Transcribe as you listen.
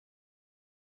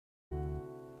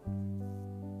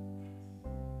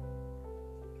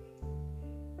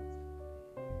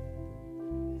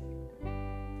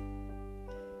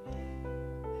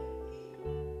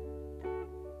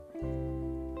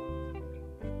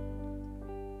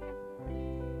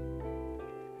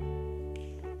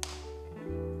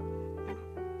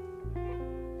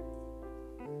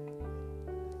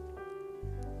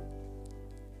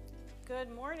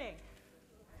Good morning.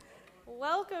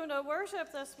 Welcome to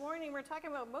worship this morning. We're talking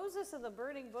about Moses and the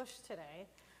burning bush today.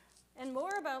 And more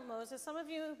about Moses. Some of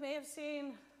you may have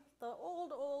seen the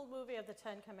old movie of the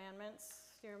Ten Commandments.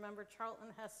 Do you remember Charlton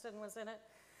Heston was in it?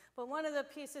 But one of the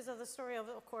pieces of the story, of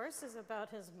course, is about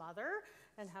his mother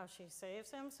and how she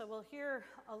saves him. So we'll hear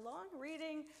a long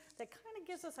reading that kind of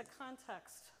gives us a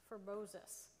context for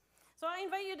Moses. So I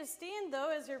invite you to stand, though,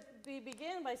 as we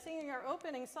begin by singing our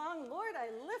opening song, Lord,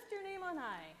 I Lift Your Name on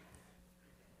High.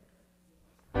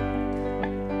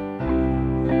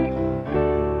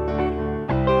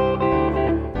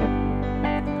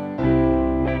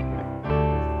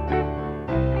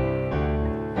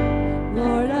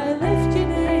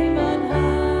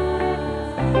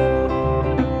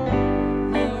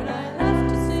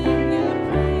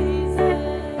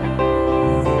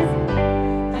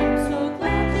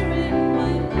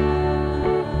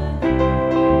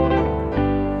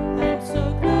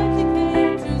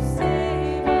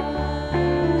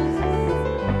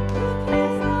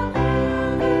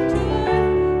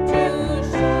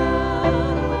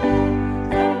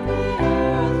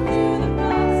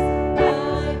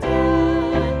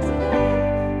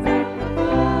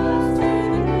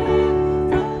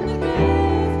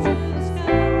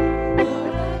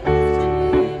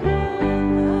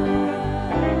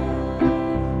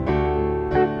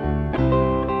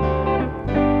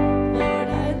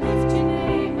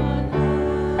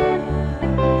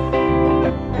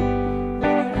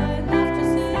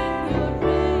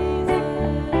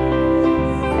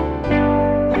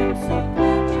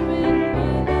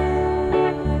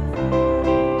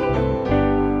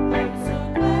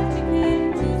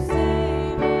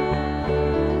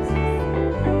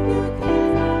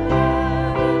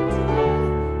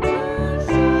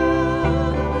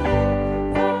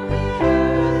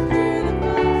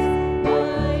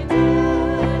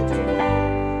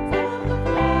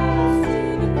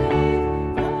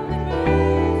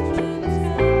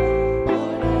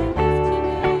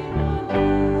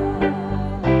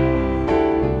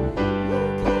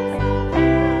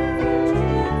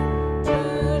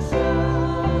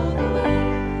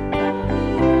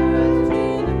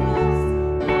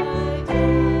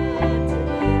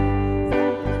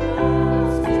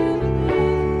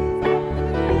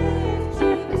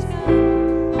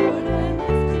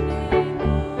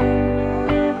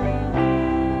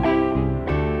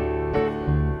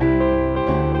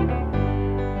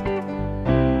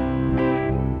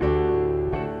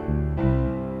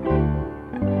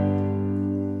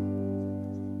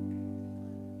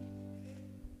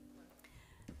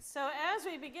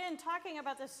 Talking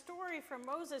about the story from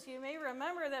Moses, you may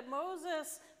remember that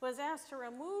Moses was asked to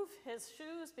remove his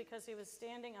shoes because he was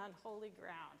standing on holy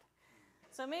ground.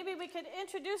 So maybe we could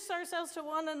introduce ourselves to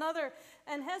one another.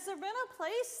 And has there been a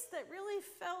place that really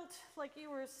felt like you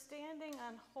were standing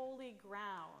on holy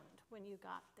ground when you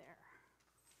got there?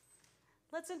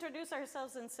 Let's introduce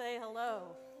ourselves and say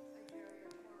hello.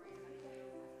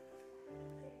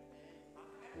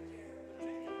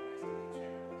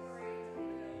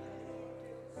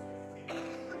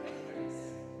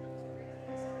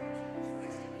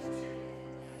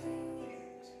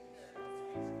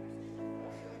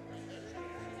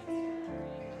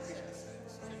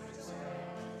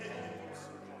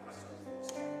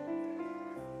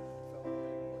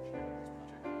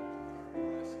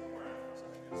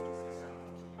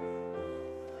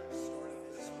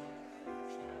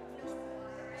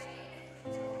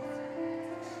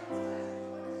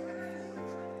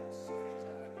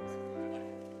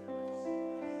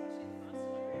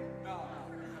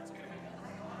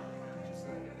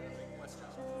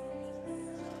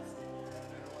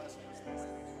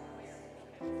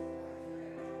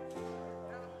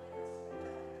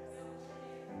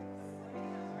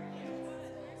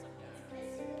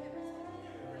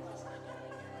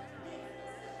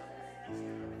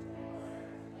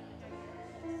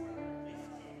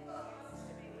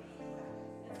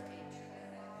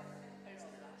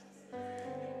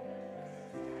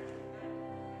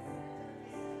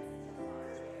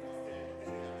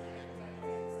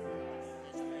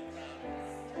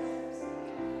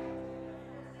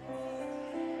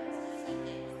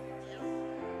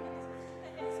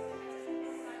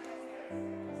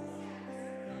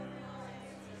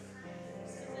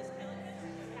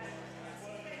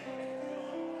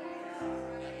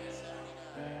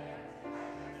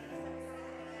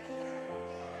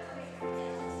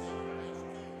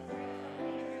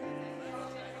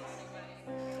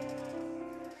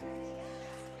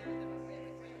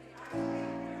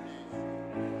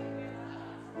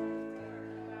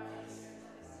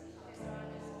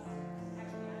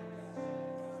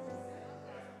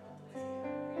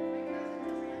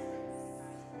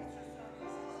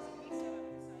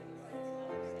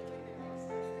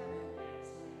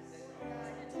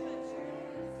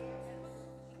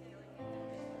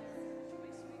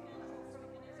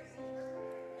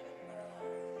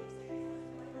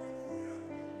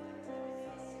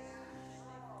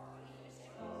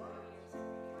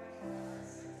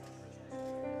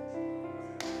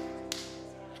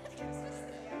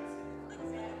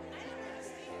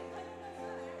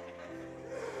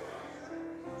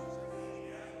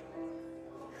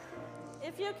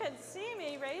 If you can see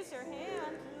me, raise your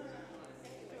hand.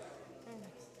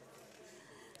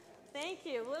 Thank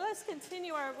you. Let us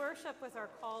continue our worship with our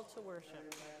call to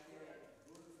worship.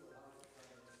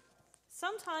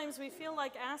 Sometimes we feel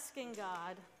like asking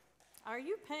God, are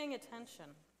you paying attention?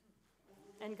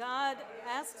 And God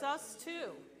asks us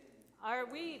too, are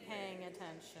we paying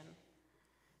attention?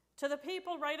 To the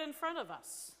people right in front of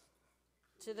us,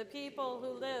 to the people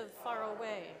who live far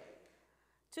away,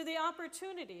 to the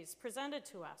opportunities presented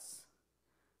to us.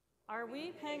 Are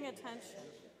we paying attention?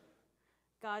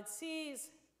 God sees,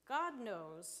 God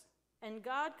knows, and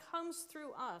God comes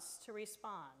through us to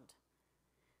respond.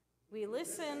 We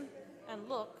listen and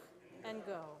look and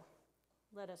go.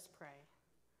 Let us pray.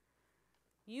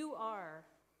 You are,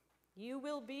 you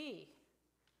will be.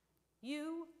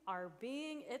 You are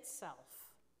being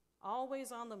itself,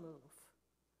 always on the move.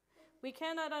 We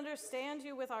cannot understand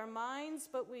you with our minds,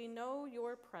 but we know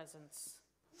your presence,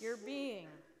 your being.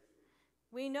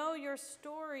 We know your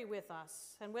story with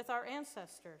us and with our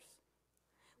ancestors.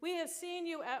 We have seen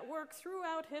you at work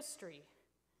throughout history,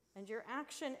 and your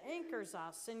action anchors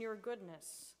us in your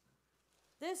goodness.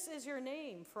 This is your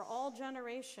name for all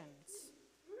generations,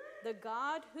 the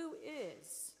God who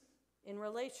is in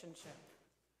relationship.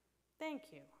 Thank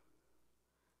you.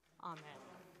 Amen.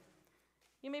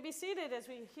 You may be seated as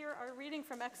we hear our reading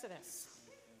from Exodus.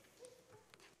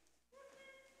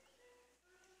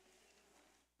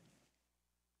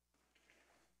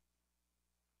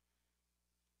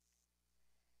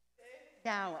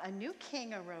 Now a new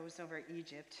king arose over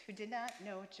Egypt who did not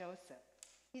know Joseph.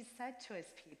 He said to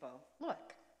his people,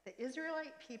 "Look, the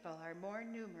Israelite people are more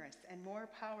numerous and more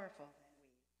powerful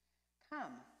than we.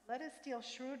 Come, let us deal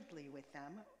shrewdly with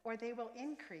them, or they will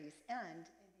increase and,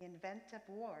 in the event of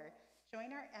war,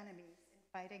 join our enemies and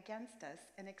fight against us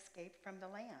and escape from the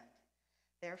land."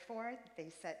 Therefore, they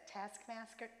set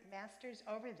taskmasters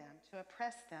over them to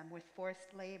oppress them with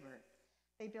forced labor.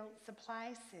 They built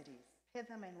supply cities,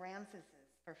 Pithom and Ramses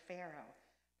for Pharaoh.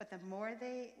 But the more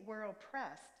they were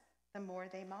oppressed, the more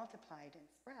they multiplied and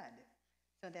spread,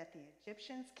 so that the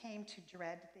Egyptians came to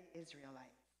dread the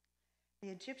Israelites. The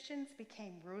Egyptians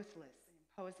became ruthless in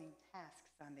imposing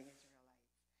tasks on the Israelites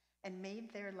and made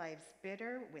their lives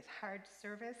bitter with hard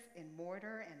service in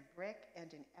mortar and brick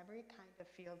and in every kind of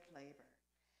field labor.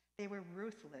 They were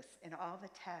ruthless in all the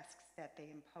tasks that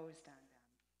they imposed on them.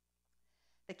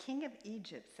 The king of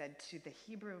Egypt said to the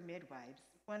Hebrew midwives,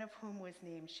 one of whom was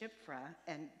named Shiphrah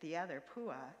and the other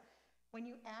Puah, "When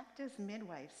you act as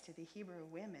midwives to the Hebrew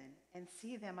women and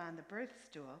see them on the birth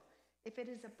stool, if it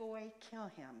is a boy, kill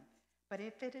him. But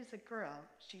if it is a girl,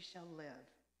 she shall live."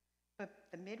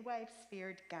 But the midwives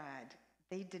feared God.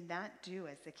 They did not do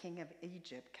as the king of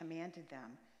Egypt commanded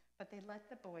them, but they let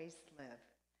the boys live.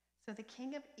 So the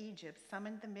king of Egypt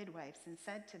summoned the midwives and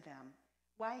said to them,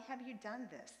 "Why have you done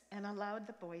this and allowed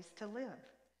the boys to live?"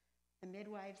 The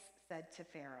midwives said to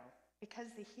Pharaoh,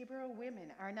 "Because the Hebrew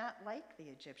women are not like the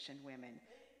Egyptian women,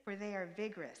 for they are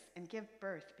vigorous and give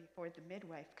birth before the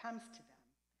midwife comes to them."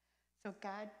 So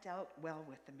God dealt well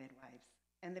with the midwives,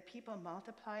 and the people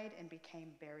multiplied and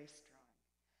became very strong.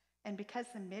 And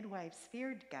because the midwives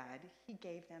feared God, he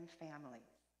gave them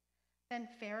families. Then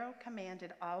Pharaoh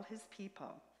commanded all his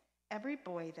people, "Every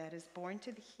boy that is born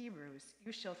to the Hebrews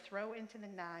you shall throw into the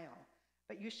Nile,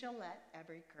 but you shall let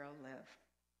every girl live."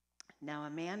 Now a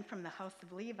man from the house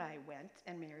of Levi went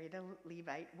and married a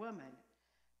Levite woman.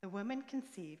 The woman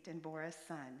conceived and bore a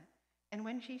son. And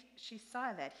when she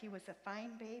saw that he was a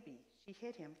fine baby, she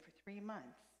hid him for 3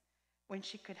 months. When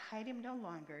she could hide him no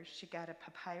longer, she got a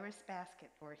papyrus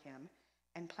basket for him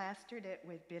and plastered it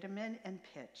with bitumen and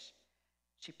pitch.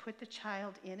 She put the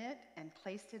child in it and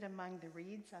placed it among the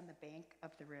reeds on the bank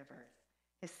of the river.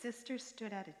 His sisters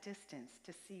stood at a distance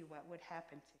to see what would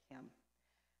happen to him.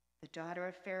 The daughter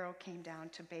of Pharaoh came down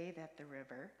to bathe at the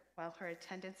river, while her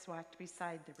attendants walked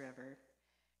beside the river.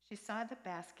 She saw the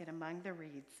basket among the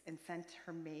reeds and sent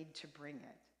her maid to bring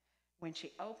it. When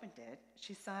she opened it,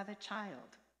 she saw the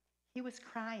child. He was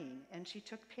crying, and she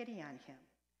took pity on him.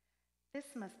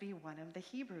 "This must be one of the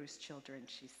Hebrews' children,"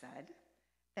 she said.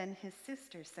 Then his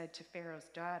sister said to Pharaoh's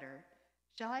daughter,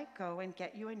 "Shall I go and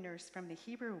get you a nurse from the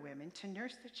Hebrew women to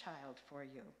nurse the child for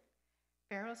you?"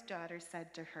 Pharaoh's daughter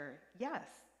said to her,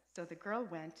 "Yes." So the girl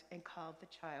went and called the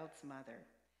child's mother.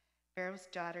 Pharaoh's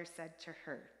daughter said to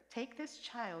her, "Take this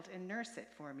child and nurse it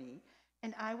for me,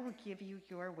 and I will give you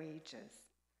your wages."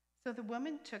 So the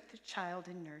woman took the child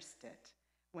and nursed it.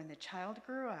 When the child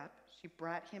grew up, she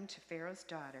brought him to Pharaoh's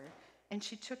daughter, and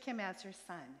she took him as her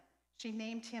son. She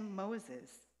named him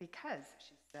Moses because,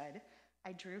 she said,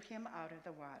 "I drew him out of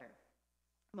the water."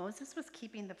 Moses was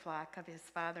keeping the flock of his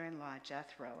father-in-law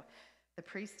Jethro, the the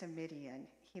priest of Midian,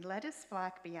 he led his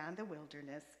flock beyond the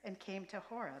wilderness and came to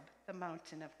Horeb, the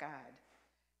mountain of God.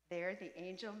 There the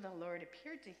angel of the Lord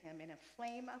appeared to him in a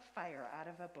flame of fire out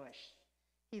of a bush.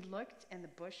 He looked, and the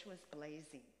bush was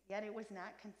blazing, yet it was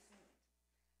not consumed.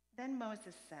 Then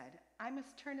Moses said, I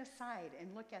must turn aside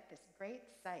and look at this great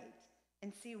sight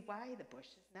and see why the bush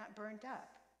is not burned up.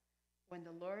 When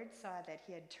the Lord saw that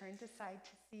he had turned aside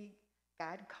to see,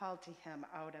 God called to him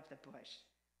out of the bush,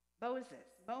 Moses,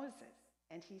 Moses.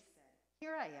 And he said,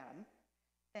 Here I am.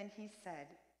 Then he said,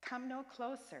 Come no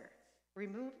closer.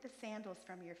 Remove the sandals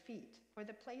from your feet, for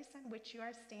the place on which you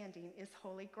are standing is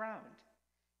holy ground.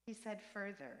 He said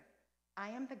further, I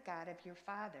am the God of your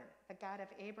father, the God of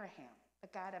Abraham, the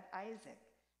God of Isaac,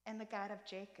 and the God of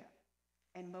Jacob.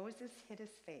 And Moses hid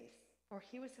his face, for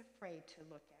he was afraid to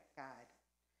look at God.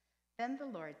 Then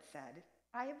the Lord said,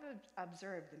 I have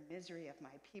observed the misery of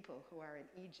my people who are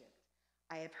in Egypt.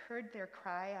 I have heard their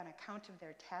cry on account of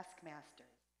their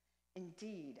taskmasters.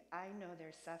 Indeed, I know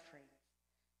their sufferings,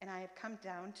 and I have come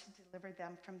down to deliver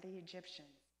them from the Egyptians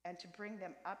and to bring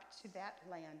them up to that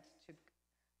land, to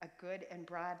a good and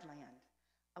broad land,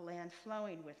 a land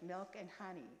flowing with milk and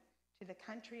honey, to the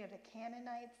country of the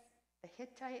Canaanites, the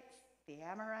Hittites, the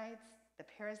Amorites, the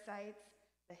Perizzites,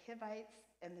 the Hivites,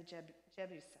 and the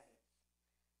Jebusites.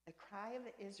 The cry of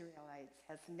the Israelites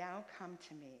has now come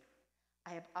to me.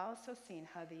 I have also seen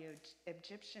how the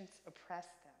Egyptians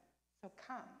oppressed them. So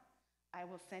come, I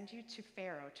will send you to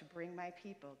Pharaoh to bring my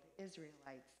people, the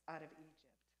Israelites, out of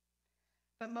Egypt.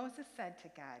 But Moses said to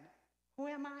God, Who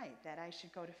am I that I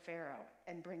should go to Pharaoh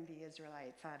and bring the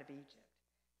Israelites out of Egypt?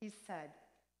 He said,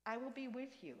 I will be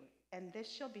with you, and this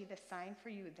shall be the sign for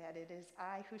you that it is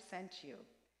I who sent you.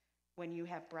 When you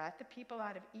have brought the people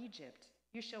out of Egypt,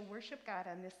 you shall worship God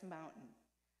on this mountain.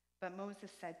 But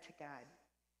Moses said to God,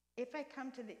 If I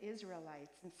come to the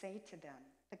Israelites and say to them,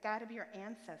 The God of your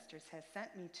ancestors has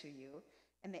sent me to you,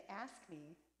 and they ask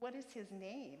me, What is his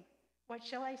name? What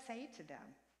shall I say to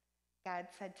them? God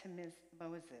said to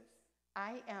Moses,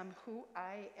 I am who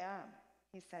I am.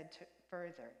 He said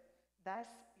further, Thus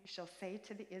you shall say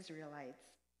to the Israelites,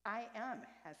 I am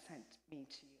has sent me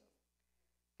to you.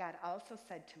 God also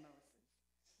said to Moses,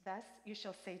 Thus you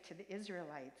shall say to the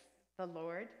Israelites, The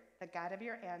Lord, the God of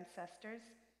your ancestors,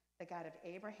 the God of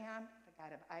Abraham, the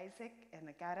God of Isaac, and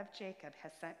the God of Jacob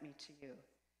has sent me to you.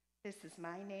 This is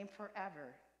my name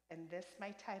forever, and this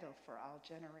my title for all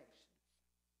generations.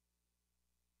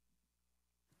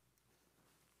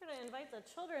 I'm going to invite the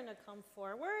children to come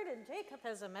forward, and Jacob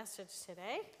has a message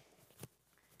today.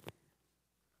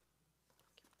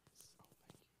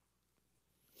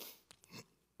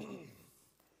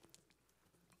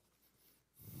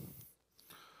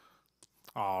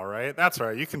 All right, that's all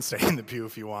right. You can stay in the pew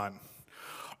if you want.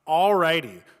 All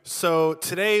righty, so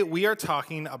today we are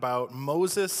talking about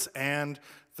Moses and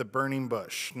the burning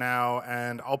bush. Now,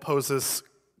 and I'll pose this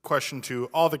question to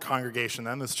all the congregation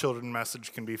then. This children's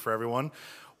message can be for everyone.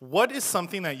 What is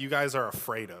something that you guys are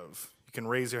afraid of? You can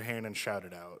raise your hand and shout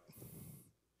it out.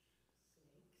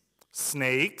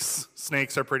 Snakes.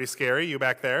 Snakes are pretty scary. You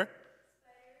back there?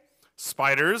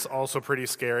 Spiders, also pretty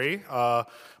scary.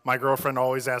 My girlfriend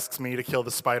always asks me to kill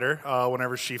the spider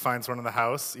whenever she finds one in the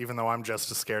house, even though I'm just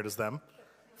as scared as them.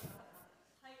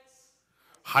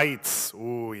 Heights.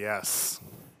 Ooh, yes.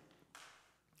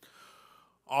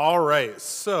 All right,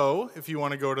 so if you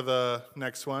want to go to the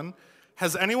next one.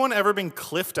 Has anyone ever been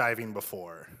cliff diving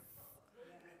before?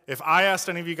 If I asked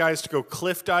any of you guys to go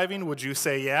cliff diving, would you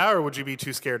say yeah, or would you be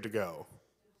too scared to go?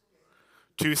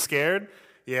 Too scared?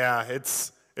 Yeah,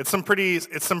 It's some pretty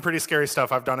scary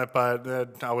stuff. I've done it,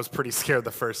 but I was pretty scared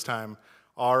the first time.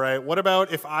 All right, what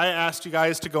about if I asked you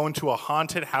guys to go into a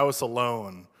haunted house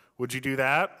alone? Would you do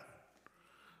that?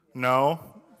 No?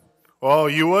 Oh,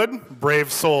 you would?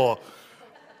 Brave soul.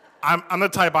 I'm the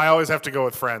type, I always have to go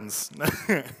with friends.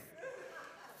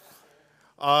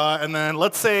 And then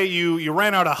let's say you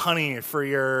ran out of honey for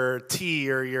your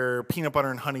tea or your peanut butter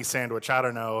and honey sandwich. I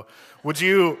don't know. Would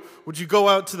you go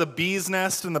out to the bee's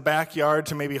nest in the backyard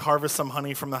to maybe harvest some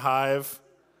honey from the hive?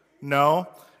 No?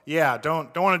 Yeah,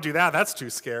 don't want to do that. That's too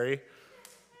scary.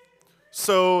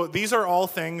 So these are all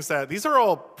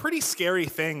pretty scary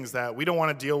things that we don't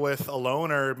want to deal with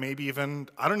alone, or maybe even,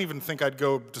 I don't even think I'd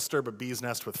go disturb a bee's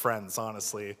nest with friends,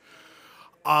 honestly.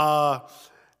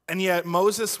 And yet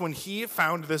Moses, when he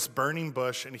found this burning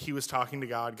bush and he was talking to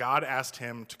God, God asked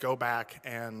him to go back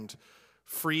and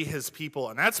free his people.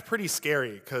 And that's pretty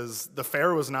scary because the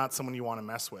Pharaoh is not someone you want to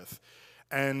mess with.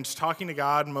 And talking to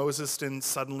God, Moses didn't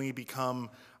suddenly become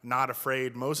not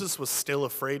afraid. Moses was still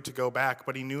afraid to go back,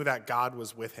 but he knew that God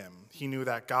was with him. He knew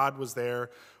that God was there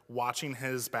watching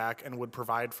his back and would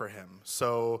provide for him.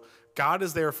 So God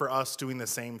is there for us doing the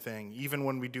same thing, even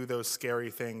when we do those scary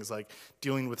things like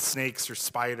dealing with snakes or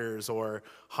spiders or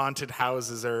haunted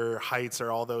houses or heights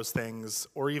or all those things,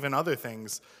 or even other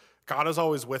things. God is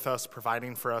always with us,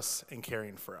 providing for us and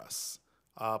caring for us.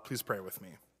 Please pray with me.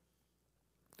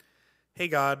 Hey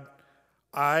God,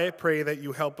 I pray that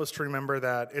you help us to remember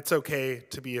that it's okay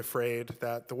to be afraid,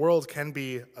 that the world can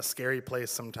be a scary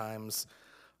place sometimes.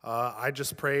 I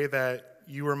just pray that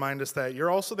you remind us that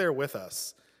you're also there with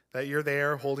us, that you're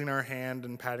there holding our hand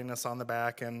and patting us on the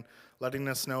back and letting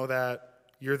us know that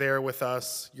you're there with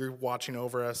us, you're watching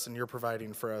over us, and you're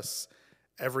providing for us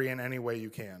every and any way you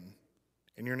can.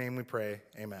 In your name we pray,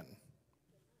 amen.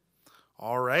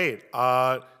 All right,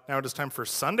 now it is time for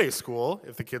Sunday school.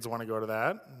 If the kids want to go to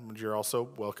that, you're also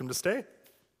welcome to stay.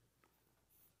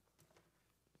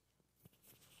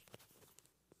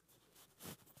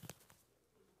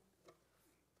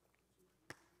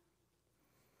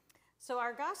 So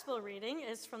our gospel reading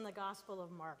is from the Gospel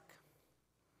of Mark.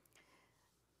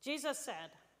 Jesus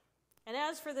said, "And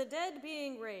as for the dead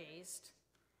being raised,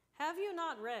 have you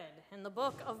not read in the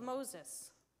book of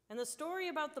Moses, in the story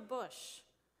about the bush,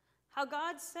 how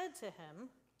God said to him,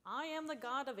 'I am the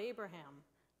God of Abraham,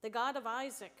 the God of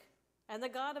Isaac, and the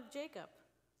God of Jacob'?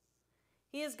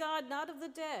 He is God not of the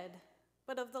dead,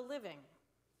 but of the living."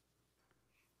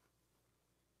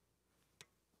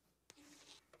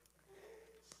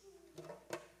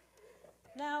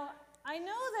 Now, I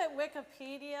know that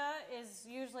Wikipedia is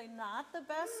usually not the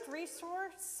best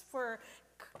resource for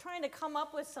trying to come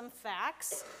up with some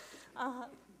facts,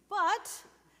 but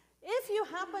if you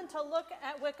happen to look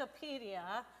at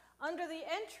Wikipedia, under the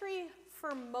entry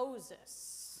for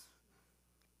Moses,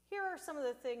 here are some of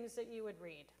the things that you would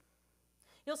read.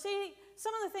 You'll see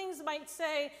some of the things might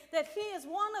say that he is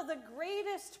one of the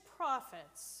greatest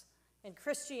prophets in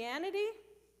Christianity,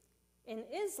 in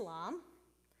Islam,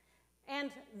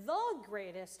 and the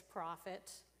greatest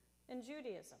prophet in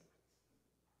Judaism.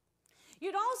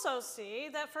 You'd also see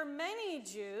that for many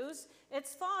Jews,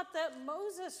 it's thought that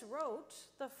Moses wrote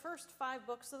the first 5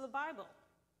 books of the Bible,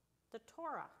 the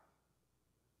Torah.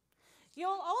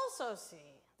 You'll also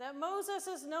see that Moses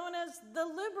is known as the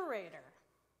liberator,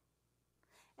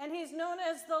 and he's known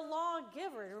as the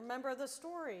lawgiver. Remember the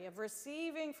story of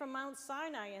receiving from Mount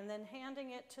Sinai and then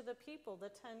handing it to the people, the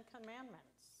 10 Commandments.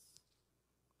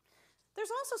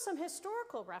 There's also some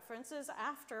historical references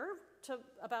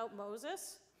about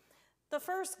Moses. The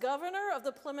first governor of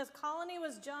the Plymouth colony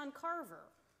was John Carver,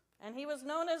 and he was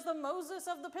known as the Moses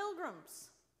of the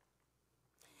Pilgrims.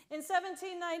 In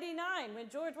 1799, when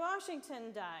George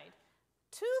Washington died,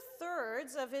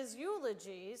 2/3 of his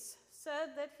eulogies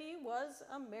said that he was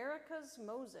America's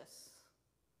Moses.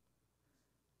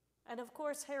 And of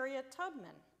course, Harriet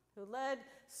Tubman, who led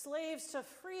slaves to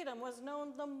freedom, was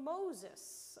known the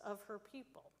Moses of her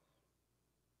people.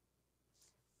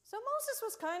 So Moses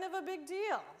was kind of a big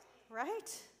deal,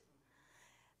 right?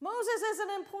 Moses is an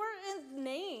important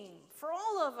name for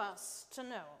all of us to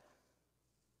know.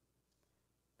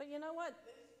 But you know what?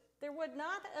 There would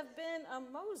not have been a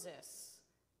Moses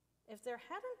if there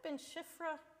hadn't been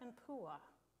Shiphrah and Puah.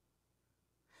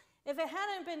 If it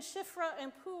hadn't been Shiphrah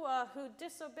and Puah who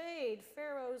disobeyed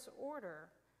Pharaoh's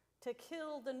order to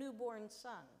kill the newborn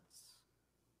sons.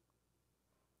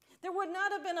 There would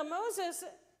not have been a Moses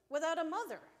without a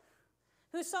mother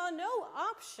who saw no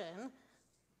option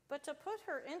but to put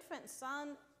her infant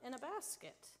son in a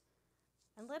basket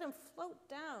and let him float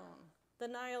down the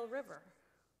Nile River.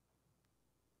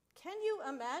 Can you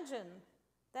imagine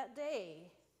that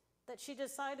day that she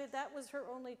decided that was her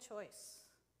only choice?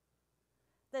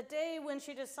 The day when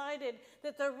she decided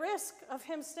that the risk of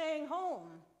him staying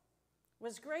home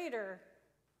was greater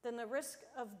than the risk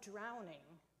of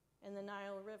drowning in the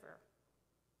Nile River.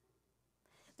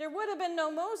 There would have been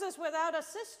no Moses without a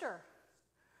sister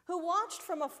who watched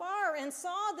from afar and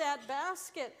saw that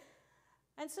basket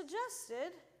and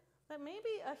suggested that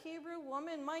maybe a Hebrew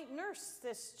woman might nurse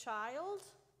this child.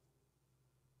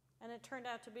 And it turned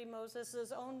out to be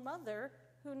Moses' own mother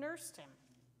who nursed him.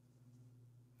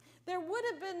 There would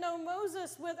have been no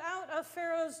Moses without a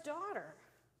Pharaoh's daughter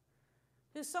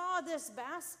who saw this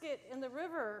basket in the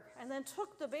river and then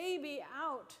took the baby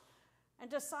out and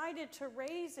decided to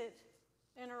raise it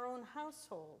in her own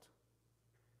household.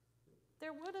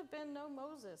 There would have been no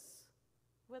Moses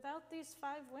without these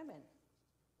 5 women: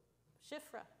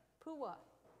 Shiphrah, Puah,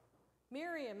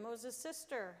 Miriam, Moses'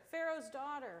 sister, Pharaoh's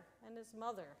daughter, and his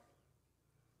mother.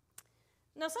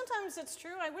 Now, sometimes it's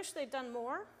true, I wish they'd done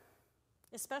more,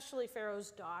 especially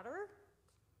Pharaoh's daughter.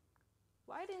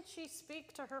 Why didn't she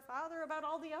speak to her father about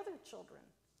all the other children?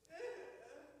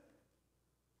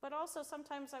 But also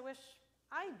sometimes I wish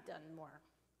I'd done more.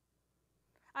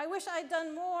 I wish I'd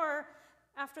done more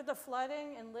after the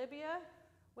flooding in Libya,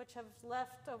 which have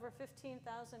left over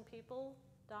 15,000 people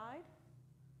died.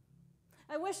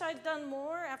 I wish I'd done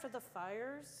more after the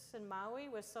fires in Maui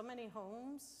with so many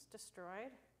homes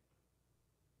destroyed.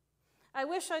 I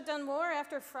wish I'd done more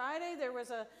after Friday there was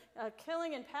a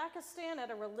killing in Pakistan at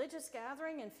a religious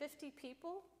gathering and 50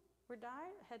 people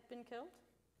had been killed.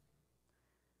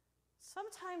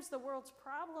 Sometimes the world's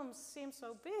problems seem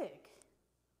so big,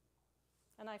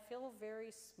 and I feel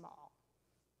very small.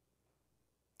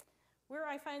 Where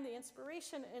I find the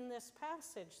inspiration in this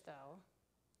passage, though,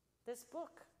 this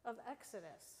book of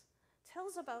Exodus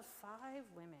tells about 5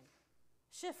 women: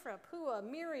 Shiphrah, Puah,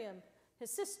 Miriam,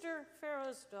 his sister,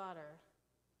 Pharaoh's daughter.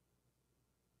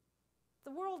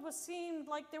 The world seemed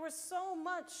like there was so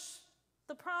much,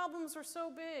 the problems were so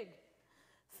big.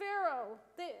 Pharaoh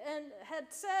had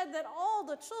said that all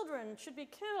the children should be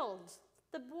killed,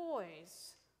 the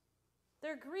boys.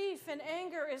 Their grief and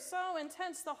anger is so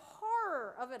intense, the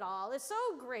horror of it all is so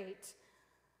great.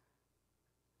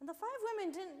 And the 5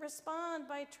 women didn't respond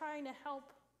by trying to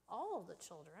help all of the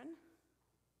children,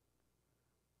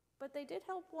 but they did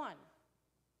help one.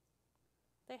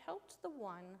 They helped the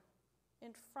one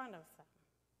in front of them.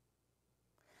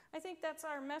 I think that's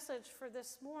our message for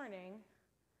this morning,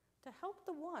 to help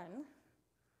the one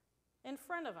in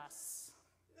front of us.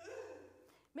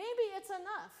 Maybe it's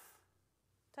enough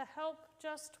to help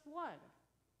just one.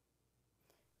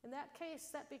 In that case,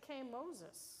 that became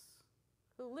Moses,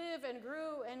 who lived and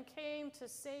grew and came to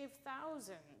save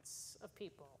thousands of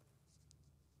people.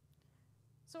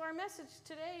 So our message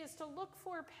today is to look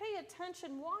for, pay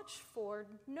attention, watch for,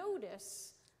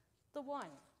 notice the one.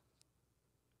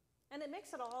 And it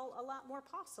makes it all a lot more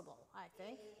possible, I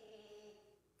think.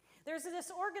 There's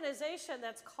this organization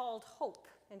that's called HOPE,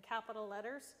 in capital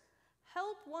letters.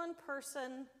 Help one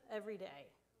person every day.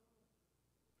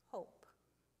 HOPE.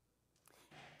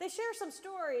 They share some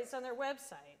stories on their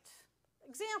website,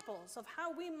 examples of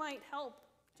how we might help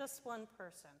just one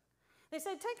person. They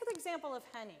say, take the example of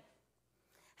Henny.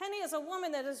 Henny is a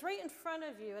woman that is right in front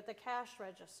of you at the cash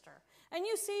register. And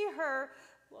you see her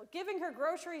giving her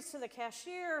groceries to the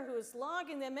cashier who is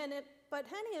logging them in, but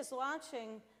Henny is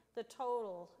watching the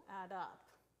total add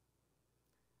up.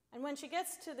 And when she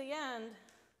gets to the end,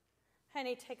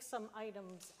 Henny takes some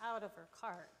items out of her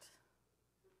cart.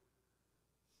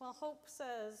 Well, Hope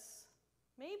says,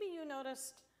 maybe you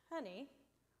noticed Henny,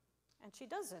 and she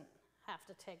doesn't have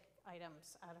to take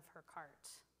items out of her cart.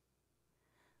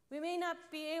 We may not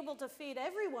be able to feed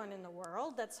everyone in the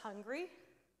world that's hungry,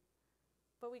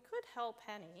 but we could help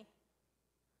Henny,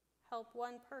 help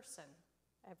one person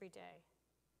every day.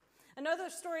 Another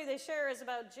story they share is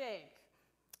about Jake.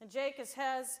 And Jake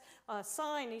has a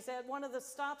sign. He's at one of the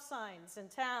stop signs in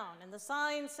town. And the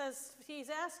sign says he's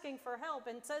asking for help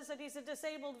and says that he's a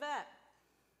disabled vet.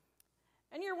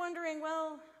 And you're wondering,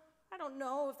 well, I don't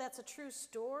know if that's a true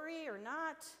story or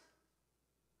not.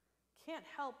 Can't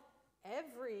help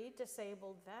every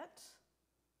disabled vet.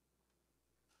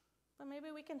 But maybe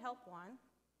we can help one.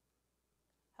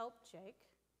 Help Jake.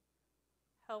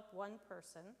 Help one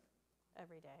person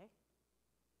every day.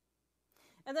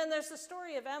 And then there's the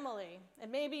story of Emily.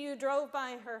 And maybe you drove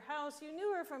by her house. You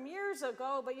knew her from years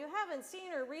ago, but you haven't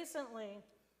seen her recently.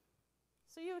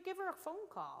 So you would give her a phone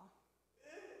call.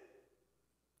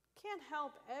 Can't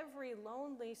help every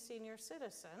lonely senior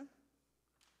citizen,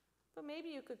 but maybe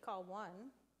you could call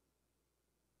one.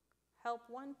 Help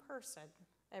one person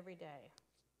every day.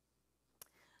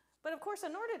 But of course,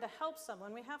 in order to help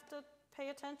someone, we have to pay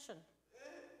attention.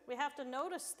 We have to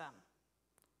notice them.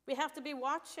 We have to be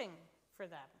watching for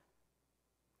them.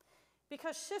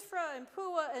 Because Shiphrah and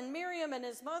Puah and Miriam and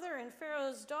his mother and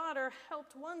Pharaoh's daughter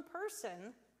helped one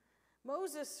person,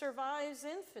 Moses survives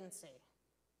infancy.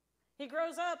 He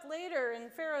grows up later in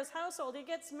Pharaoh's household. He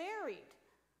gets married.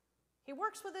 He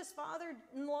works with his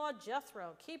father-in-law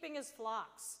Jethro, keeping his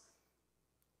flocks.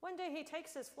 One day he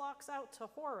takes his flocks out to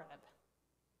Horeb,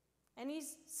 and he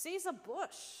sees a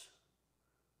bush.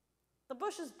 The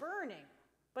bush is burning,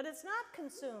 but it's not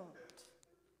consumed.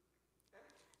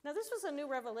 Now, this was a new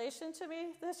revelation to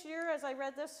me this year as I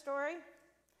read this story.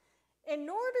 In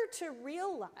order to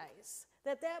realize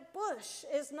that that bush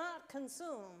is not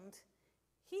consumed,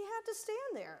 he had to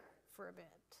stand there for a bit,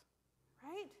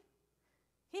 right?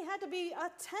 He had to be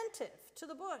attentive to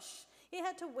the bush. He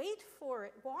had to wait for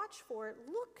it, watch for it,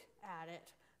 look at it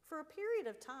for a period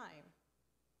of time.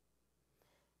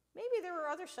 Maybe there were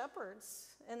other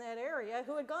shepherds in that area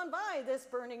who had gone by this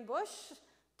burning bush,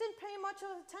 didn't pay much of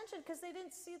attention because they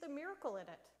didn't see the miracle in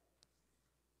it.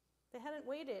 They hadn't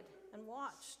waited and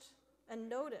watched and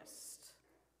noticed.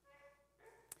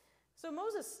 So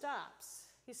Moses stops.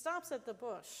 He stops at the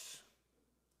bush.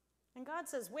 And God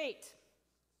says, wait,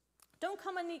 don't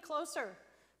come any closer,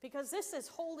 because this is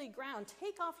holy ground.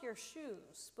 Take off your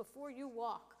shoes before you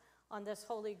walk on this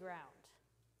holy ground.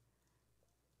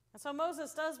 And so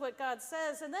Moses does what God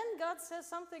says, and then God says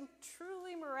something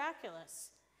truly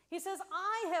miraculous. He says,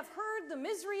 I have heard the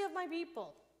misery of my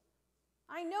people.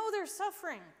 I know their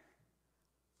suffering.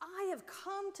 I have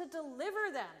come to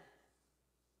deliver them.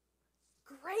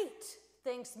 Great,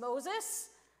 thanks Moses.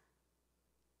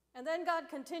 And then God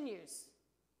continues,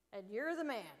 and you're the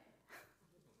man.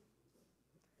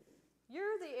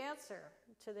 You're the answer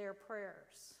to their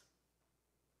prayers.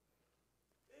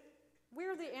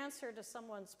 We're the answer to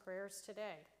someone's prayers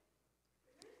today.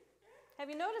 Have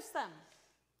you noticed them?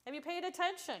 Have you paid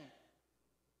attention?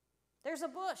 There's a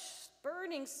bush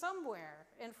burning somewhere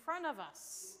in front of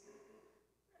us.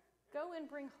 Go and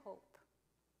bring hope.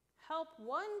 Help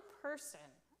one person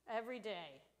every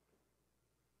day.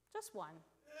 Just one.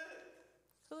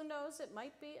 Who knows, it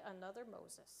might be another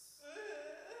Moses.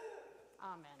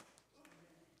 Amen.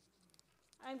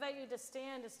 I invite you to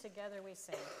stand as together we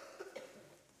sing.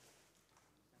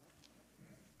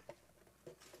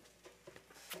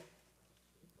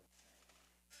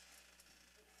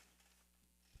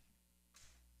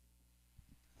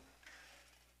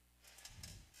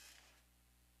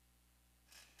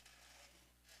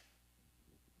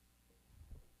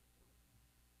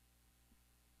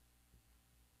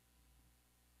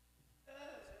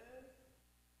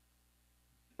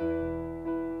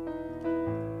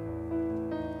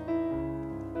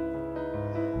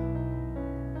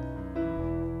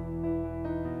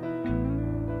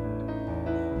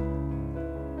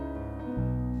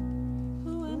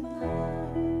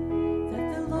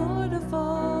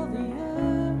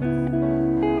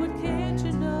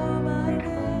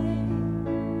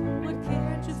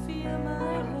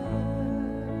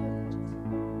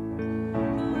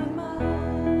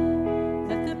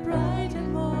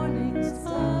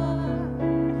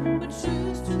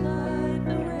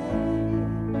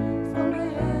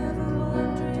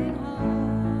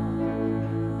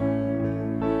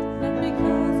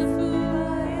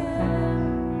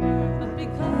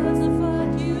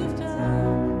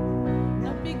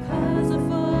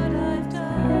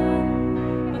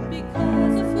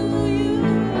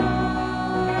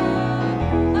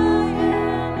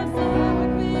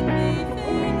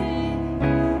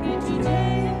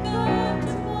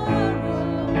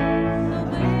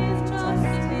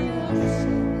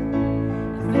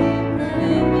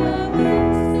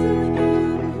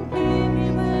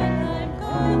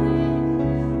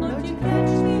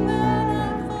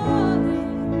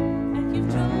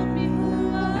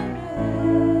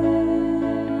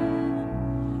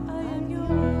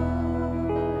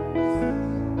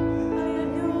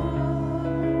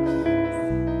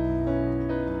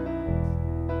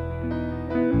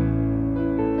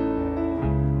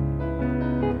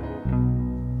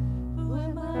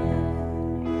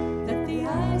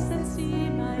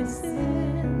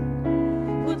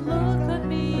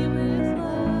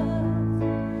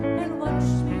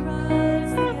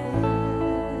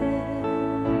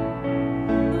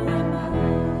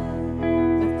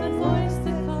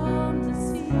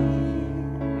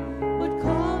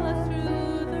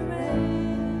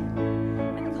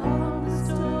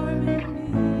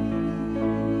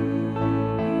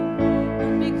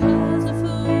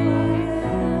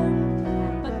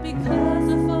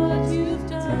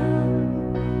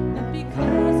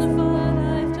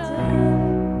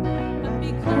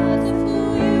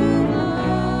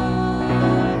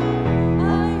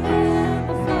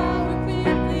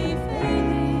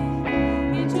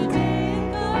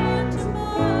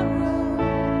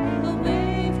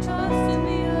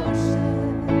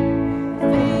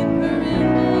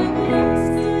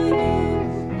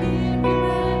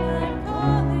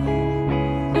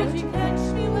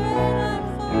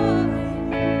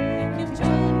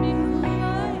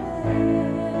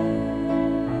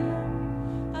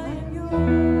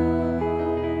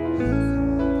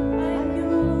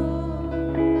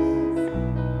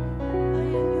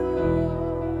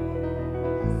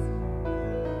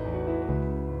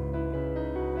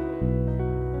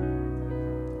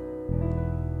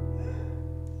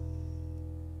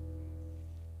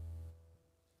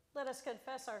 Let us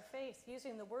confess our faith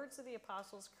using the words of the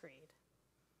Apostles' Creed.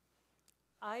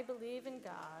 I believe in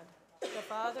God, the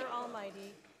Father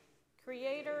Almighty,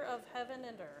 creator of heaven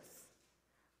and earth.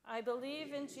 I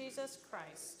believe in Jesus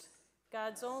Christ,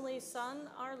 God's only Son,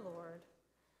 our Lord,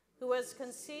 who was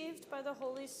conceived by the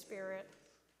Holy Spirit,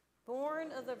 born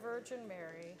of the Virgin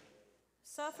Mary,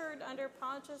 suffered under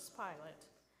Pontius Pilate,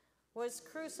 was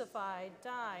crucified,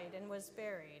 died, and was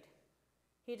buried.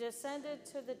 He descended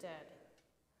to the dead.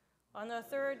 On the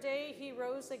third day he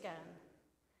rose again.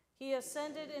 He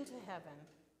ascended into heaven.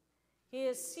 He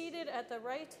is seated at the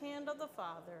right hand of the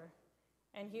Father,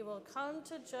 and he will come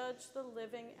to judge the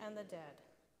living and the dead.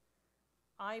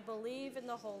 I believe in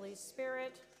the Holy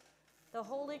Spirit, the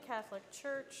Holy Catholic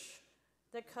Church,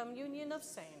 the communion of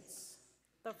saints,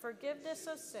 the forgiveness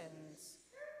of sins,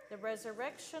 the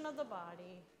resurrection of the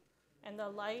body, and the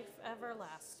life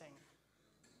everlasting.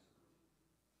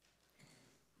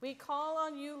 We call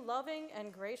on you, loving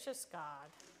and gracious God.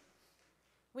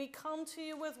 We come to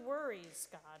you with worries,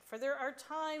 God, for there are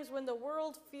times when the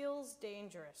world feels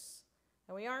dangerous,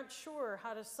 and we aren't sure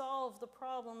how to solve the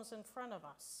problems in front of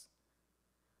us.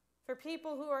 For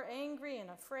people who are angry and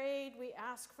afraid, we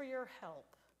ask for your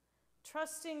help,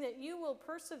 trusting that you will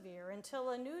persevere until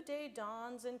a new day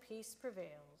dawns and peace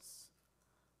prevails.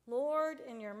 Lord,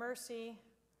 in your mercy,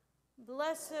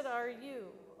 blessed are you,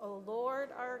 O Lord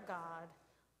our God,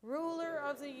 ruler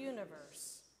of the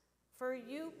universe, for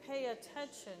you pay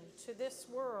attention to this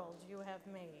world you have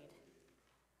made.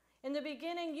 In the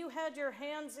beginning, you had your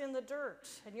hands in the dirt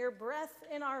and your breath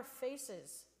in our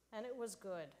faces, and it was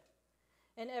good.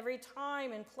 In every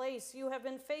time and place, you have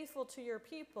been faithful to your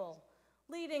people,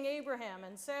 leading Abraham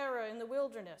and Sarah in the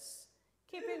wilderness,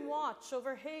 keeping watch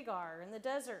over Hagar in the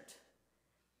desert,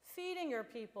 feeding your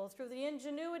people through the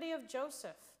ingenuity of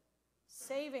Joseph,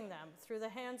 saving them through the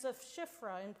hands of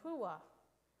Shiphrah and Puah.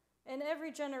 In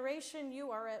every generation,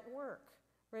 you are at work,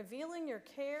 revealing your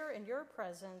care and your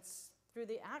presence through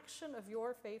the action of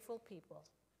your faithful people.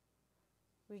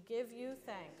 We give you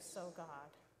thanks, O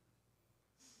God.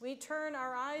 We turn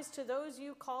our eyes to those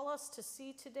you call us to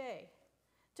see today,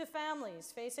 to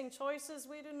families facing choices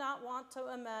we do not want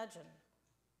to imagine,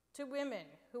 to women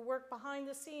who work behind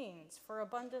the scenes for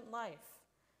abundant life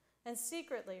and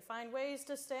secretly find ways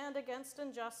to stand against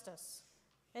injustice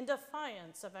in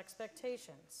defiance of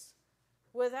expectations.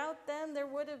 Without them, there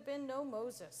would have been no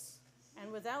Moses,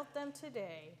 and without them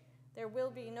today, there will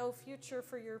be no future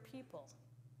for your people.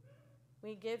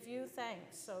 We give you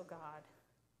thanks, O God.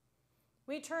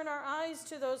 We turn our eyes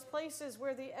to those places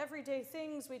where the everyday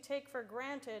things we take for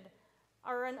granted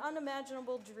are an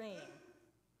unimaginable dream,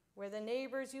 where the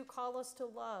neighbors you call us to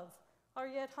love are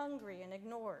yet hungry and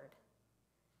ignored.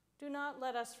 Do not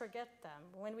let us forget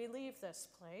them when we leave this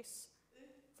place,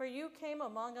 for you came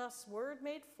among us, Word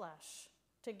made flesh,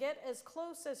 to get as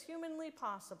close as humanly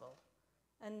possible,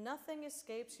 and nothing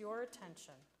escapes your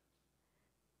attention.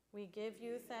 We give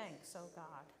you thanks, O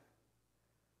God.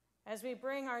 As we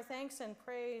bring our thanks and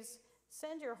praise,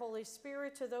 send your Holy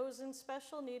Spirit to those in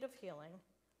special need of healing,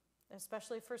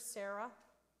 especially for Sarah,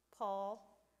 Paul,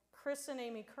 Chris and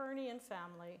Amy Kearney and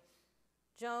family,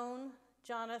 Joan,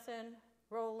 Jonathan,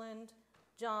 Roland,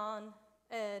 John,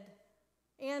 Ed,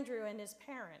 Andrew and his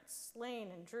parents, Lane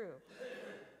and Drew,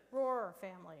 Roar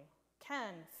family,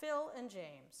 Ken, Phil, and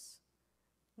James.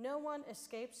 No one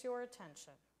escapes your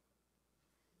attention.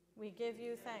 We give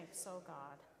you thanks, O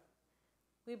God.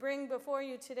 We bring before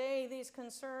you today these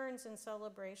concerns and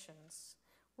celebrations.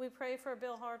 We pray for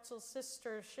Bill Hartzell's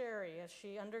sister, Sherry, as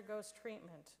she undergoes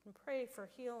treatment, and pray for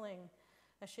healing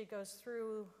as she goes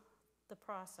through the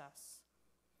process.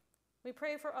 We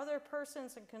pray for other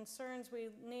persons and concerns we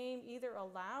name either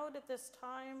aloud at this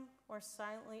time or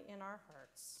silently in our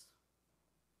hearts.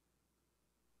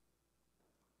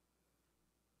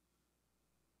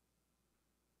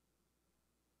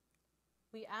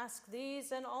 We ask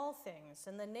these and all things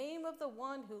in the name of the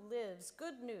one who lives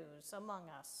good news among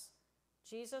us,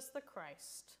 Jesus the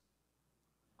Christ.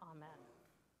 Amen.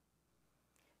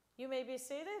 You may be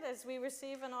seated as we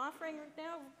receive an offering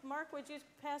now. Mark, would you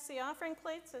pass the offering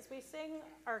plates as we sing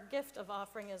our gift of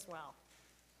offering as well?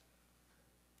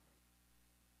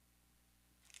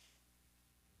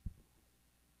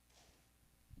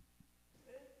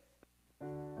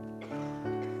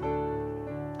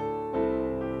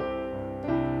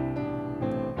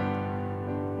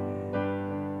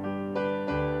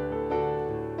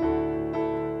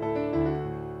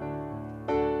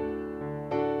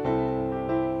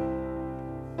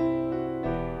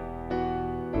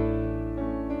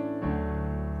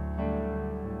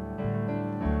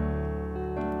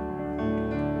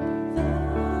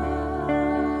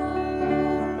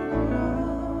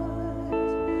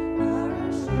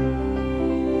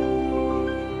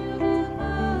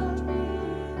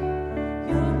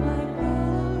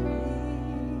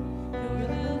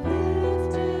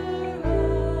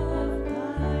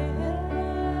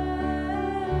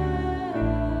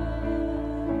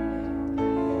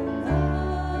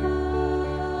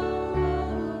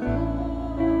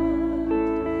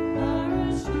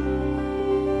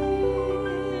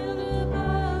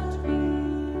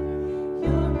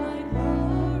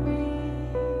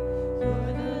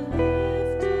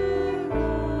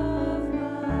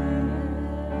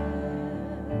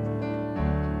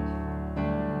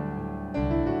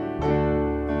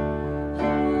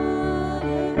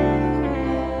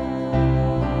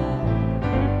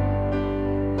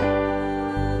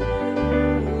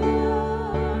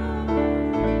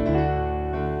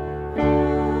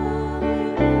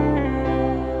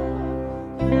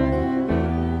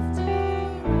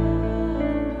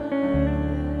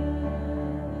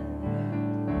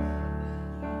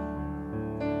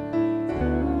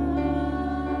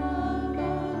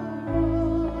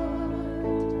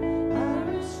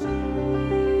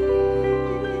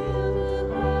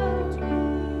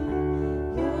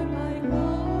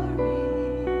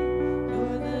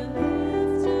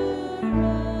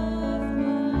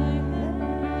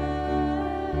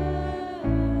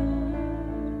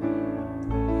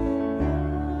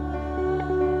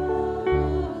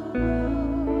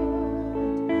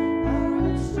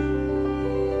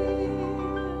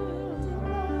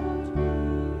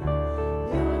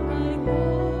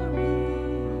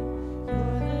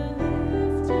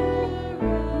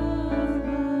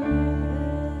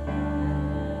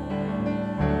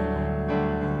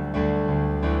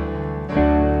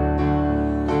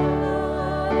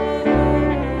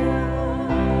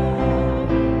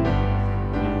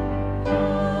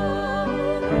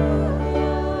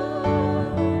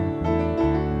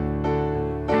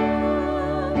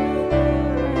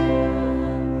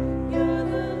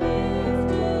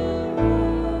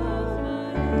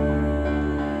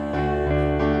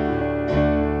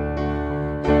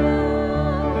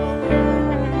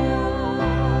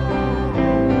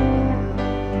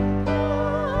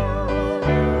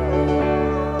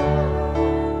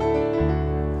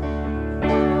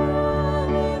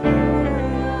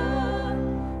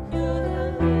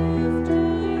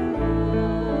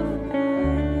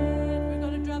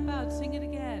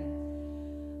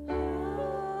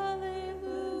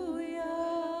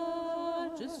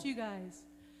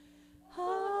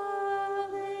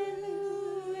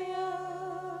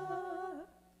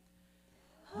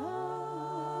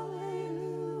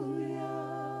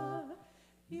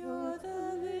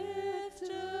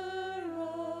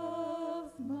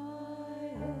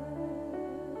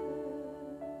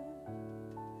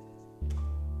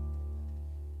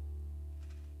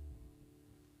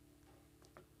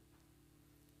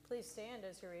 please stand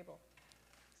as you're able.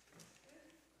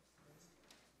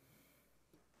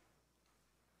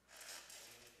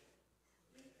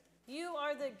 You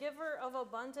are the giver of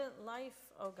abundant life,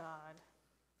 O God,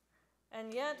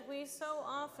 and yet we so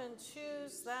often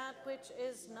choose that which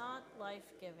is not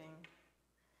life-giving.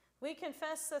 We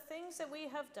confess the things that we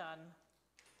have done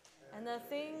and the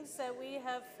things that we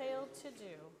have failed to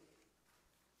do.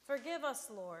 Forgive us,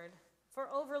 Lord, for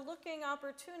overlooking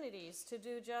opportunities to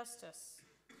do justice.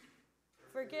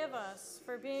 Forgive us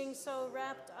for being so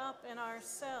wrapped up in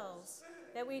ourselves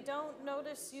that we don't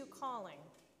notice you calling.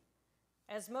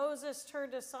 As Moses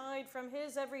turned aside from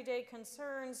his everyday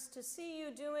concerns to see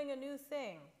you doing a new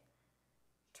thing,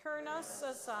 turn us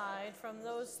aside from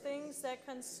those things that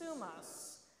consume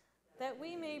us, that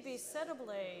we may be set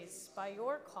ablaze by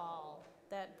your call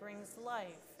that brings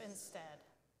life instead.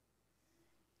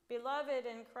 Beloved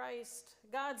in Christ,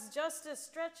 God's justice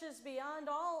stretches beyond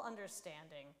all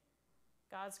understanding.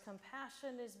 God's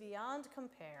compassion is beyond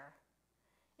compare.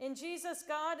 In Jesus,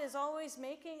 God is always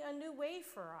making a new way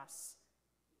for us.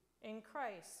 In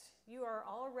Christ, you are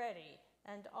already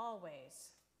and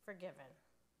always forgiven.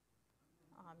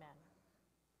 Amen.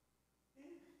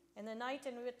 In the night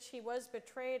in which he was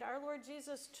betrayed, our Lord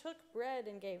Jesus took bread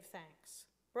and gave thanks,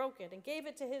 broke it, and gave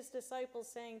it to his disciples,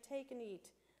 saying, "Take and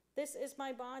eat. This is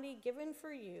my body given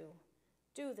for you.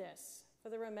 Do this for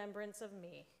the remembrance of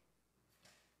me."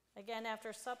 Again,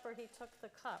 after supper, he took the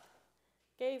cup,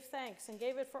 gave thanks, and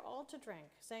gave it for all to drink,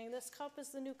 saying, "This cup is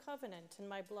the new covenant in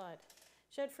my blood,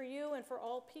 shed for you and for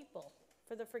all people,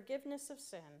 for the forgiveness of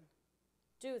sin.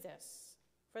 Do this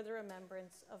for the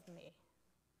remembrance of me."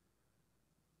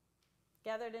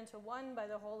 Gathered into one by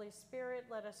the Holy Spirit,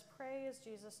 let us pray as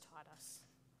Jesus taught us.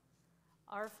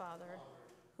 Our Father,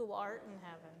 who art in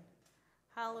heaven,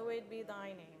 hallowed be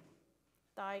thy name.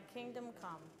 Thy kingdom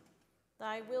come,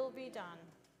 thy will be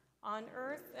done, on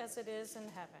earth as it is in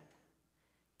heaven.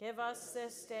 Give us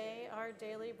this day our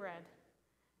daily bread,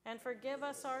 and forgive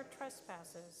us our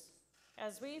trespasses,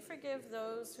 as we forgive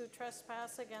those who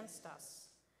trespass against us.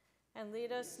 And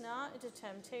lead us not into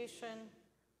temptation,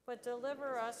 but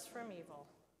deliver us from evil.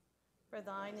 For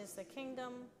thine is the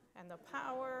kingdom, and the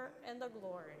power, and the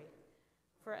glory,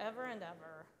 forever and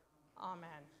ever.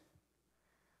 Amen.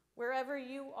 Wherever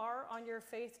you are on your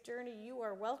faith journey, you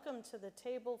are welcome to the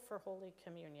table for Holy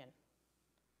Communion.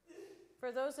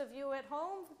 For those of you at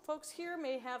home, folks here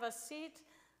may have a seat.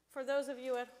 For those of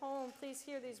you at home, please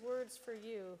hear these words for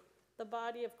you. The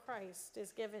body of Christ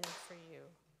is given for you.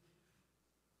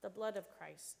 The blood of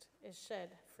Christ is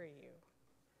shed for you.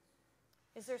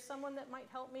 Is there someone that might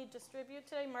help me distribute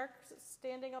today? Mark's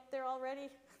standing up there already.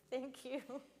 Thank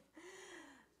you.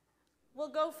 We'll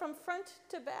go from front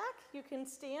to back. You can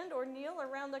stand or kneel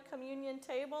around the communion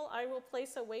table. I will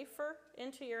place a wafer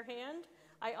into your hand.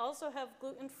 I also have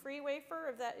gluten-free wafer,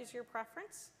 if that is your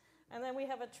preference. And then we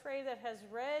have a tray that has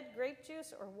red grape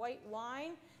juice or white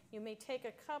wine. You may take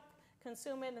a cup,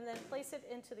 consume it, and then place it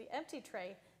into the empty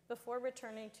tray before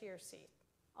returning to your seat.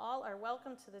 All are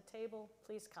welcome to the table.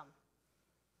 Please come.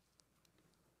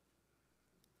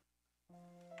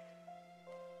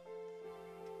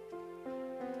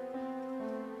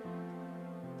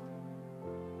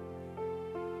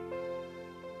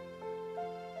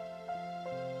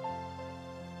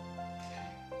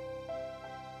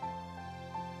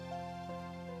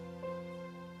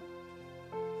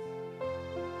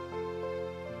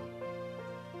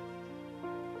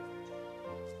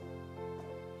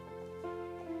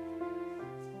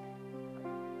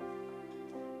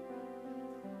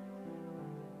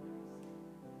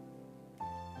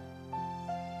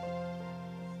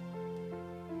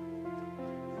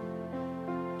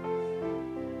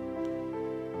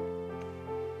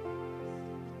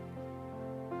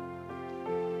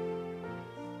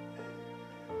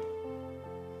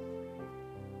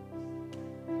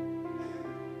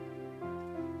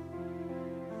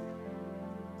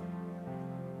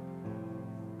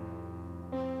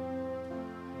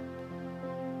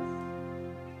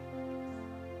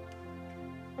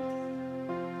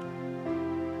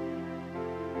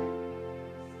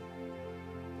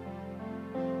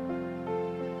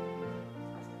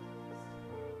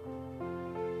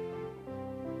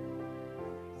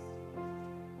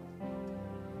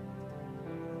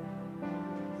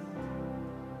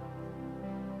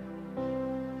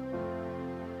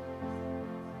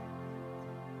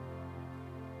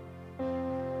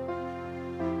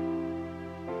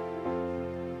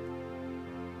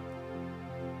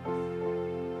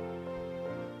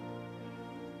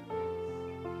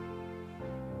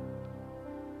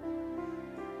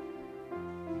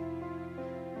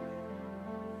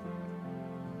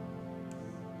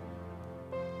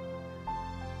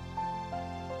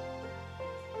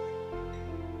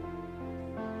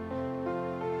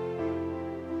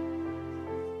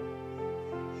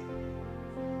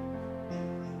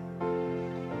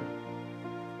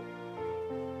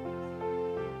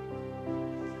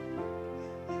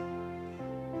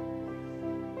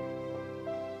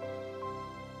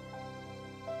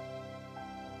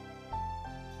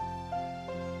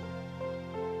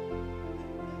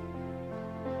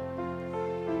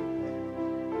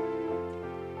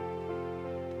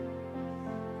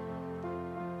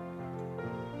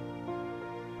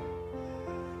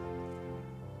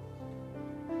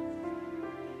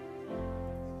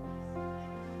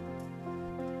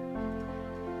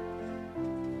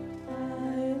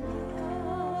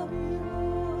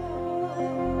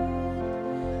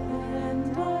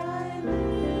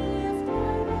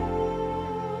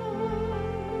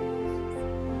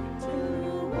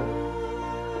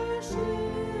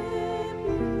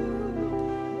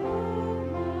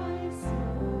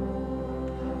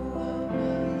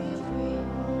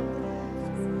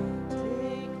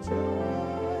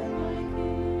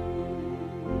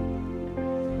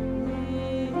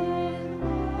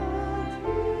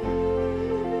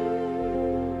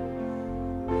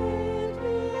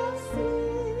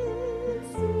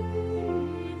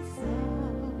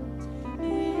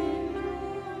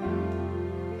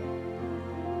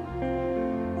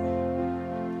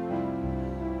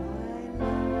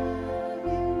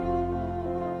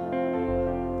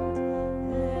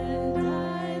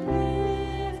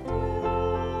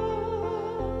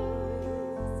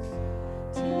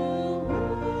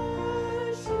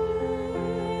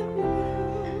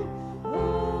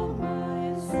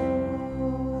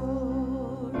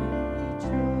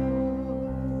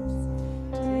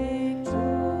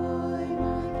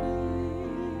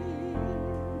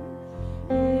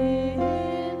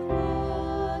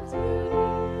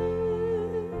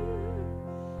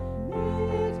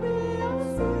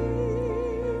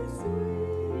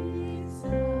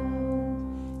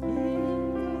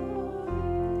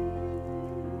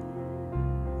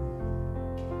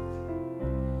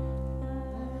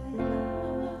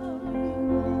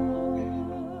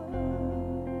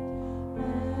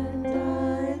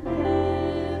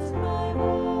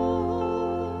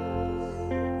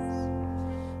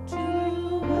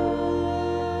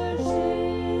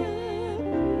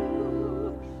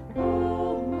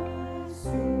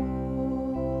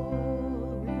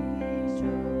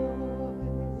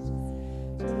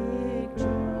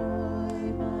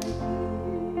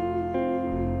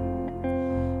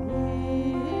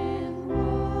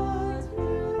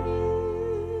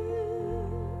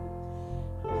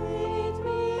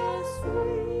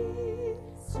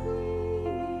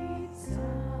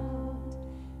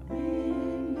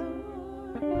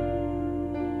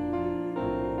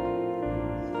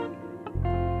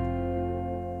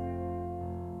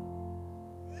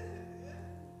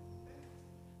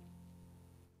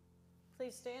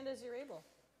 Please stand as you're able.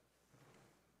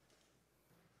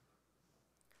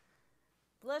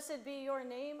 Blessed be your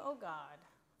name, O God,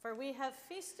 for we have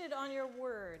feasted on your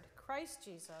word, Christ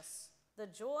Jesus, the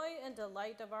joy and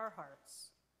delight of our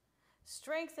hearts.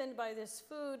 Strengthened by this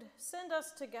food, send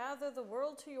us to gather the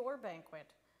world to your banquet,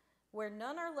 where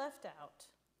none are left out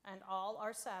and all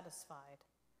are satisfied.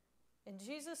 In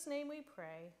Jesus' name we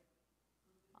pray.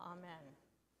 Amen.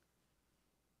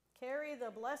 Carry the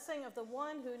blessing of the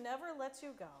one who never lets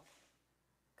you go,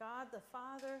 God the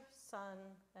Father, Son,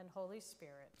 and Holy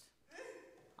Spirit.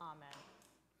 Amen.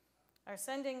 Our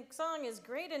sending song is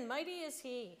Great and Mighty is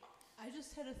He. I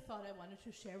just had a thought I wanted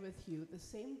to share with you. The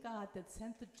same God that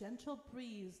sent the gentle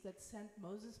breeze that sent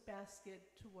Moses' basket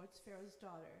towards Pharaoh's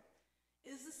daughter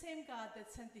is the same God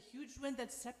that sent the huge wind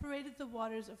that separated the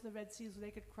waters of the Red Sea so they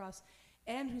could cross,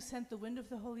 and who sent the wind of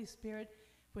the Holy Spirit.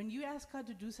 When you ask God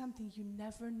to do something, you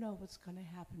never know what's going to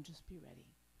happen. Just be ready.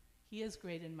 He is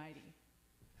great and mighty.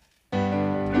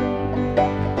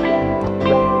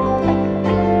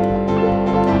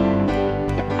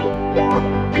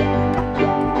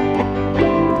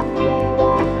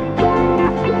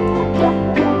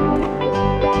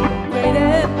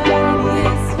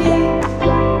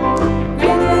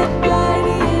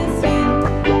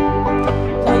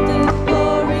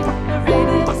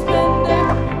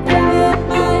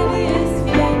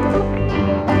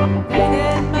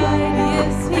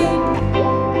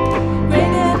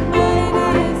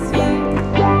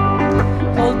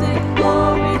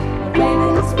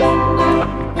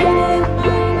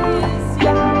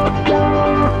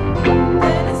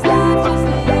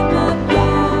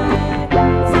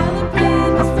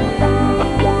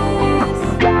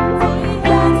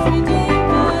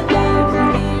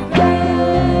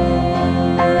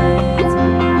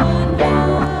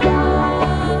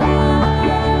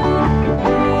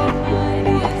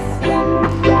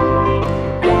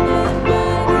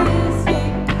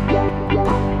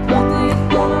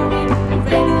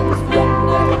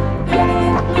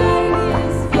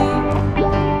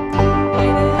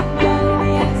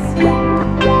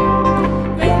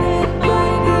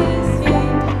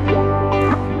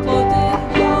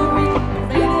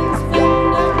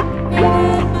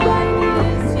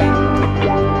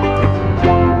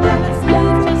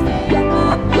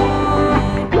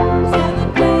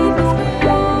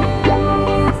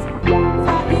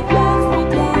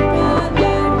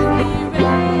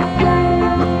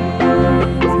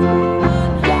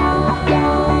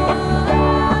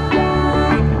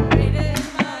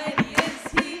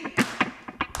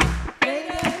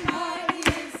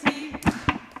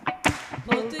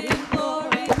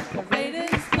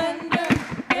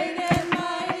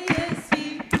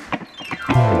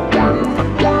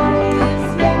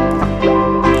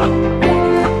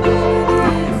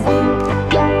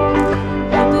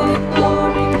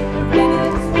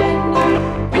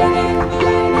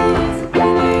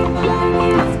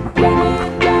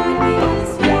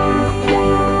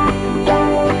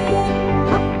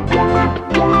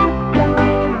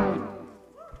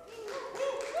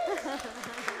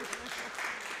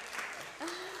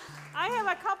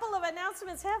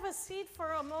 Have a seat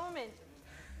for a moment.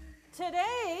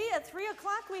 Today at 3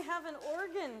 o'clock we have an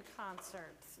organ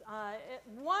concert.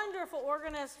 Wonderful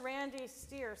organist Randy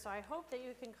Steer, so I hope that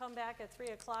you can come back at 3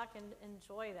 o'clock and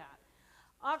enjoy that.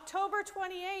 October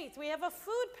 28th, we have a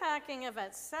food packing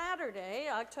event. Saturday,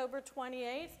 October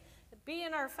 28th, be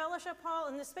in our fellowship hall.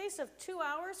 In the space of 2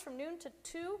 hours from noon to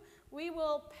 2, we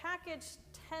will package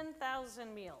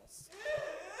 10,000 meals.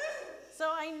 So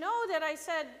I know that I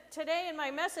said today in my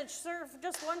message, serve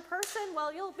just one person.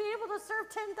 Well, you'll be able to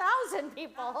serve 10,000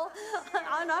 people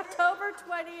on October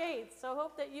 28th. So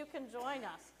hope that you can join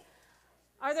us.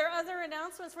 Are there other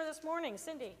announcements for this morning?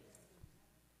 Cindy?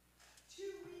 2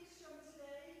 weeks from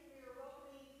today, we are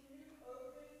welcoming Knut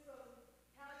Ovid from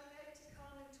Calumet to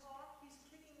come and talk. He's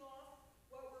kicking off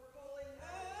what we're calling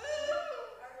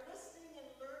our listening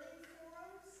and learning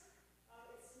forums.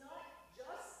 It's not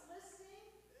just listening.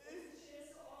 It's a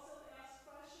chance to also ask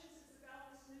questions. It's about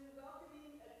this new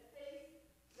welcoming and faith,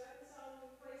 reconciling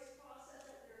with Christ process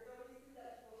that we're going through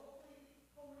that will hopefully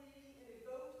culminating in a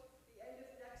vote the end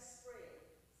of next spring.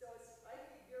 So it's, I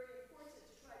think, very important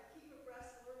to try to keep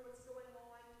abreast and learn what's going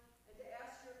on and to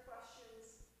ask your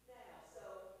questions now.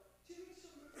 So 2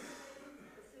 weeks from today, it's going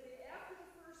to be after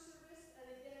the first service and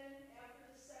again after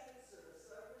the second service.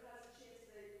 So everyone has a chance.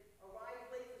 If they arrive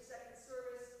late for second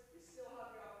service, you still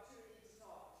have the opportunity to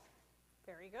talk.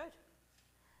 Very good.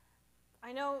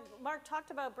 I know Mark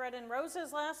talked about bread and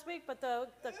roses last week, but the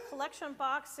collection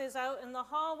box is out in the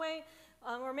hallway.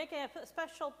 We're making a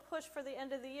special push for the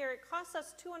end of the year. It costs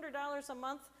us $200 a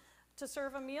month to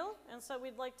serve a meal, and so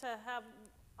we'd like to have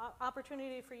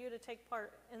opportunity for you to take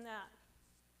part in that.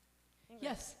 Ingrid.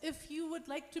 Yes, if you would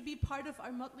like to be part of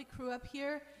our motley crew up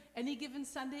here, any given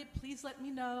Sunday, please let me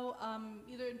know,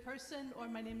 either in person or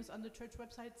my name is on the church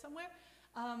website somewhere.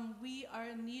 We are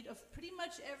in need of pretty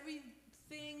much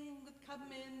everything that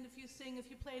come in. If you sing,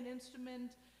 if you play an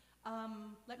instrument,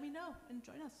 let me know and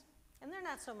join us. And they're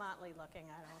not so motley looking,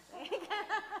 I don't think.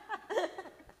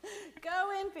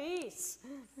 Go in peace.